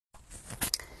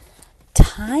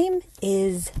time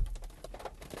is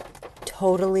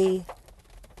totally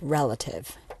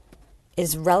relative. It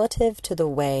is relative to the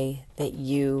way that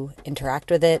you interact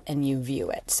with it and you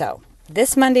view it. So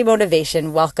this Monday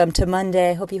motivation, welcome to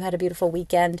Monday. Hope you had a beautiful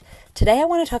weekend. Today I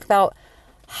want to talk about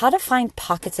how to find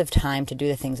pockets of time to do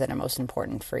the things that are most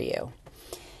important for you.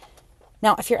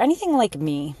 Now, if you're anything like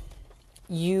me,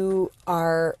 you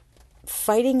are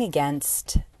fighting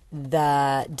against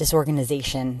the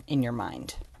disorganization in your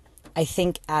mind. I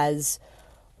think as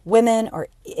women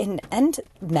and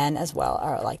men as well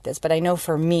are like this, but I know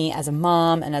for me as a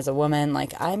mom and as a woman,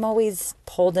 like I'm always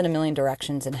pulled in a million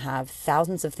directions and have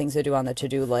thousands of things to do on the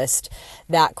to-do list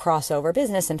that cross over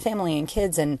business and family and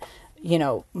kids and, you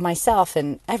know, myself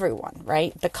and everyone,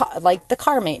 right? The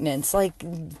car maintenance, like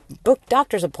book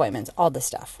doctor's appointments, all this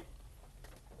stuff.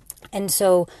 And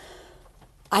so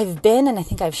I've been, and I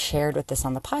think I've shared with this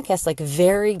on the podcast, like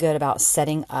very good about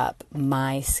setting up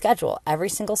my schedule. Every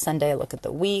single Sunday, I look at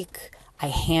the week, I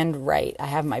handwrite. I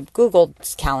have my Google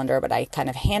calendar, but I kind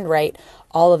of handwrite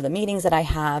all of the meetings that I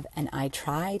have, and I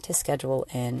try to schedule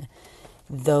in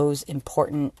those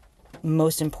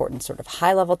most important sort of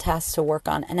high-level tasks to work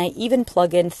on. And I even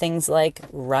plug in things like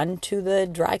run to the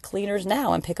dry cleaners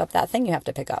now and pick up that thing you have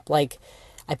to pick up. Like,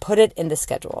 I put it in the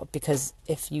schedule because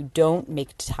if you don't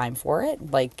make time for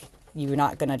it, like you're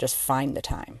not going to just find the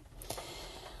time.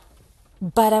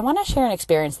 But I want to share an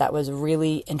experience that was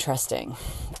really interesting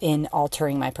in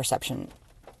altering my perception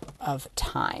of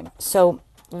time. So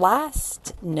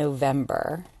last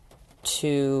November let's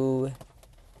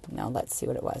see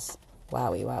what it was.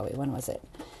 Wowie, when was it?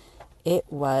 It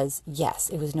was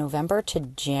November to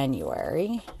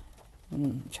January.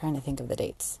 I'm trying to think of the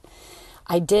dates.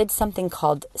 I did something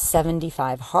called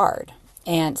 75 Hard.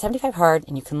 And 75 Hard,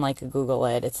 and you can Google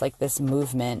it, it's like this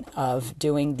movement of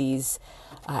doing these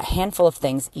handful of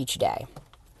things each day.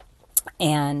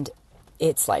 And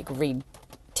it's like read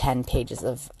 10 pages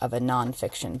of a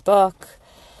nonfiction book.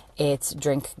 It's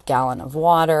drink a gallon of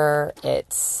water.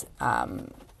 It's,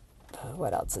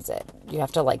 what else is it? You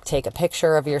have to take a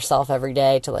picture of yourself every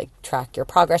day to track your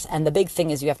progress. And the big thing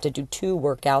is you have to do 2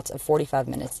 workouts of 45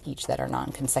 minutes each that are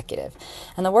non-consecutive.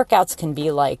 And the workouts can be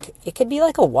it could be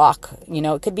a walk,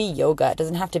 it could be yoga. It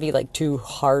doesn't have to be 2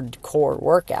 hardcore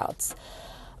workouts,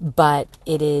 but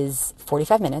it is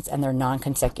 45 minutes and they're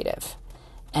non-consecutive.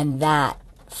 And that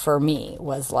for me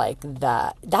was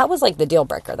the deal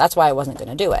breaker. That's why I wasn't going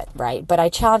to do it. Right. But I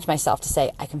challenged myself to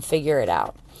say, I can figure it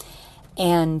out.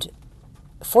 And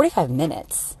 45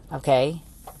 minutes, okay,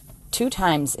 2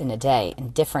 times in a day in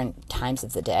different times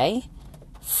of the day,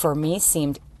 for me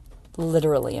seemed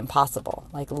literally impossible,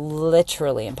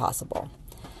 literally impossible.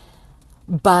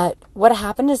 But what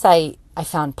happened is I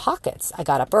found pockets. I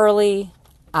got up early.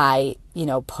 I,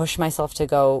 pushed myself to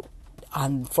go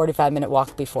on 45-minute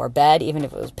walk before bed, even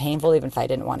if it was painful, even if I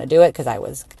didn't want to do it because I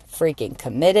was freaking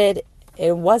committed.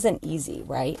 It wasn't easy,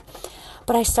 right?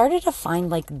 But I started to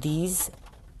find these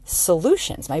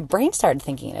solutions. My brain started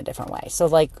thinking in a different way. So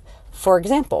for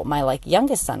example, my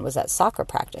youngest son was at soccer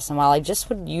practice. And while I just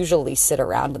would usually sit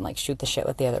around and shoot the shit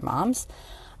with the other moms,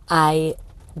 I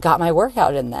got my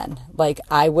workout in then.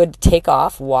 I would take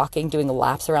off walking, doing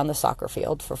laps around the soccer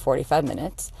field for 45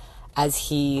 minutes as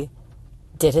he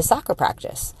did his soccer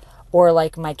practice. Or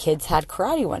my kids had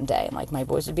karate one day and my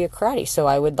boys would be at karate. So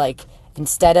I would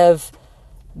instead of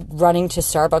running to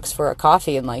Starbucks for a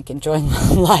coffee and enjoying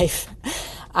my life,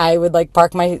 I would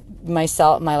park my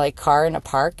car in a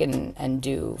park and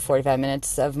do 45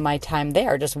 minutes of my time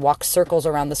there. Just walk circles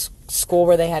around the school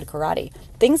where they had karate.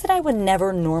 Things that I would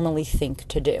never normally think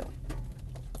to do.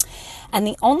 And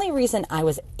the only reason I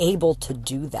was able to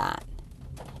do that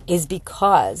is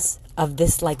because of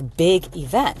this big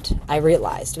event. I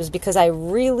realized it was because I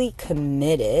really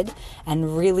committed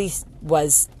and really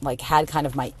was had kind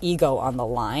of my ego on the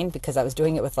line because I was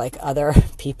doing it with other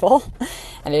people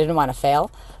and I didn't want to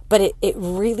fail. But it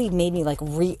really made me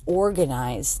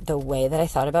reorganize the way that I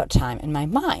thought about time in my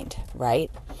mind,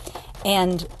 right?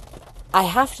 And I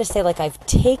have to say I've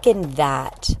taken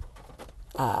that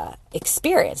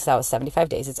experience. That was 75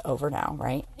 days. It's over now,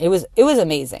 right? It was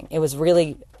amazing. It was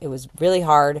really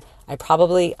hard.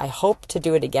 I hope to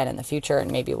do it again in the future,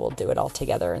 and maybe we'll do it all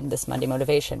together in this Monday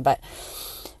motivation. But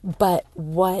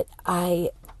what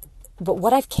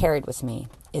I've carried with me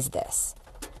is this.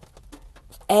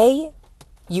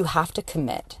 You have to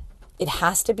commit. It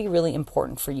has to be really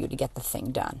important for you to get the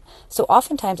thing done. So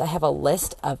oftentimes I have a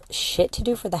list of shit to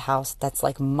do for the house that's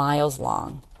miles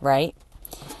long, right?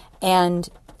 And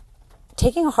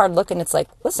taking a hard look and it's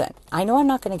listen, I know I'm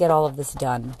not going to get all of this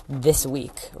done this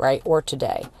week, right? Or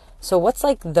today. So what's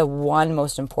the one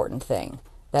most important thing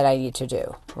that I need to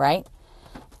do, right?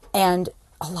 And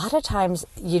a lot of times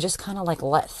you just kind of like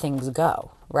let things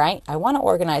go, right? I want to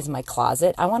organize my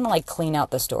closet. I want to like clean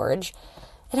out the storage.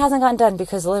 It hasn't gotten done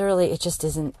because literally it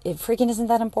freaking isn't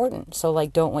that important. So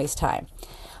like, don't waste time.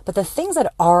 But the things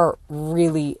that are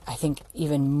really, I think,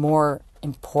 even more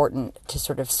important to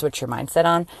sort of switch your mindset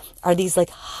on are these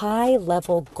like high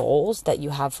level goals that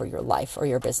you have for your life or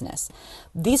your business.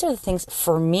 These are the things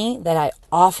for me that I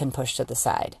often push to the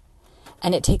side.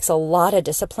 And it takes a lot of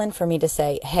discipline for me to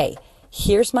say, hey,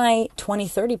 here's my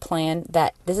 2030 plan,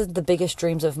 that this is the biggest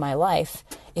dreams of my life.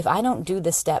 If I don't do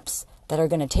the steps that are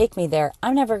going to take me there,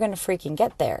 I'm never going to freaking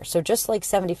get there. So just like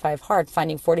 75 hard,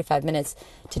 finding 45 minutes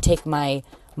to take my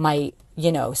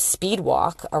speed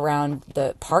walk around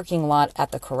the parking lot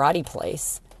at the karate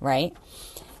place, right?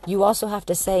 You also have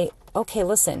to say, okay,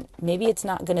 listen, maybe it's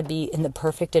not going to be in the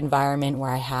perfect environment where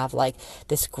I have like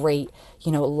this great,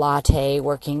 latte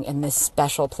working in this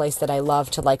special place that I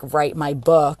love to like write my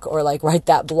book or like write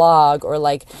that blog or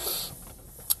like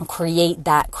create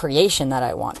that creation that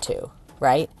I want to,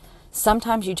 right?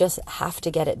 Sometimes you just have to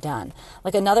get it done.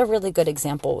 Like another really good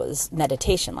example was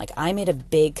meditation. Like I made a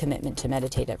big commitment to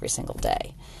meditate every single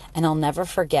day. And I'll never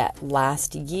forget,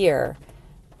 last year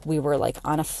we were like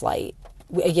on a flight.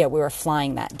 We were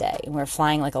flying that day. And we were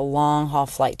flying like a long haul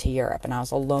flight to Europe, and I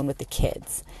was alone with the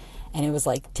kids. And it was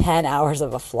like 10 hours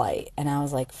of a flight. And I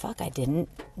was like, fuck, I didn't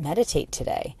meditate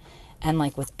today. And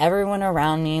like with everyone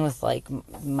around me, with like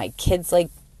my kids like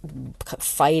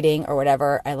fighting or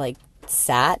whatever, I like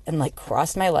sat and like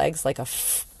crossed my legs like a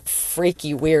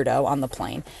freaky weirdo on the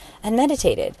plane and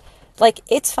meditated. Like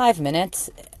it's 5 minutes.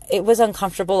 It was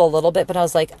uncomfortable a little bit, but I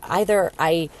was like, either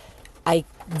I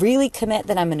really commit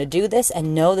that I'm going to do this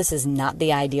and know this is not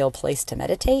the ideal place to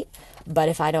meditate. But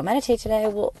if I don't meditate today,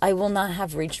 I will not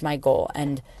have reached my goal.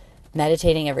 And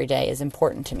meditating every day is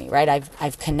important to me, right?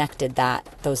 I've connected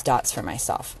those dots for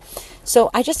myself. So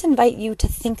I just invite you to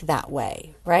think that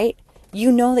way, right?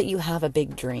 You know that you have a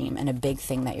big dream and a big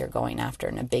thing that you're going after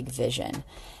and a big vision.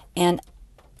 And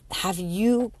have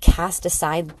you cast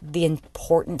aside the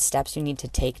important steps you need to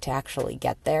take to actually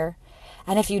get there?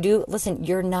 And if you do, listen,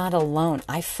 you're not alone.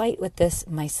 I fight with this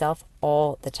myself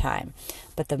all the time.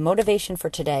 But the motivation for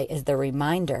today is the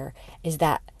reminder is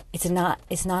that it's not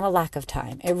a lack of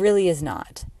time. It really is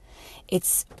not.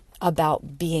 It's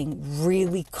about being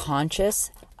really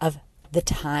conscious of the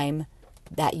time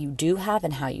that you do have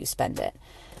and how you spend it.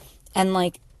 And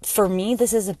like, for me,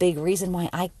 this is a big reason why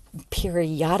I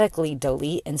periodically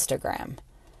delete Instagram,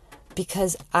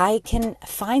 because I can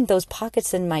find those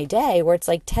pockets in my day where it's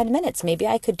like 10 minutes. Maybe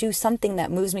I could do something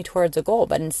that moves me towards a goal,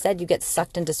 but instead you get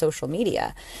sucked into social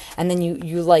media. And then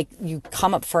you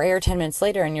come up for air 10 minutes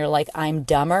later and you're like, I'm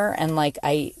dumber. And like,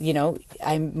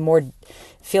 I'm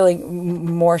feeling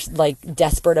more like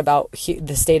desperate about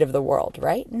the state of the world,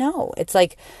 right? No, it's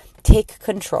like, take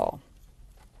control.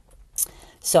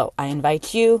 So I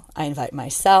invite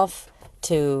myself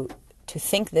to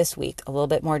think this week a little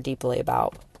bit more deeply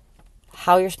about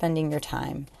how you're spending your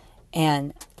time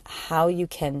and how you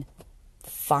can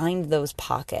find those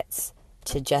pockets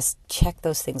to just check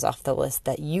those things off the list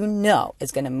that you know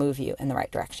is going to move you in the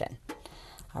right direction.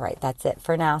 All right, that's it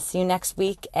for now. See you next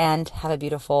week and have a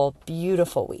beautiful,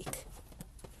 beautiful week.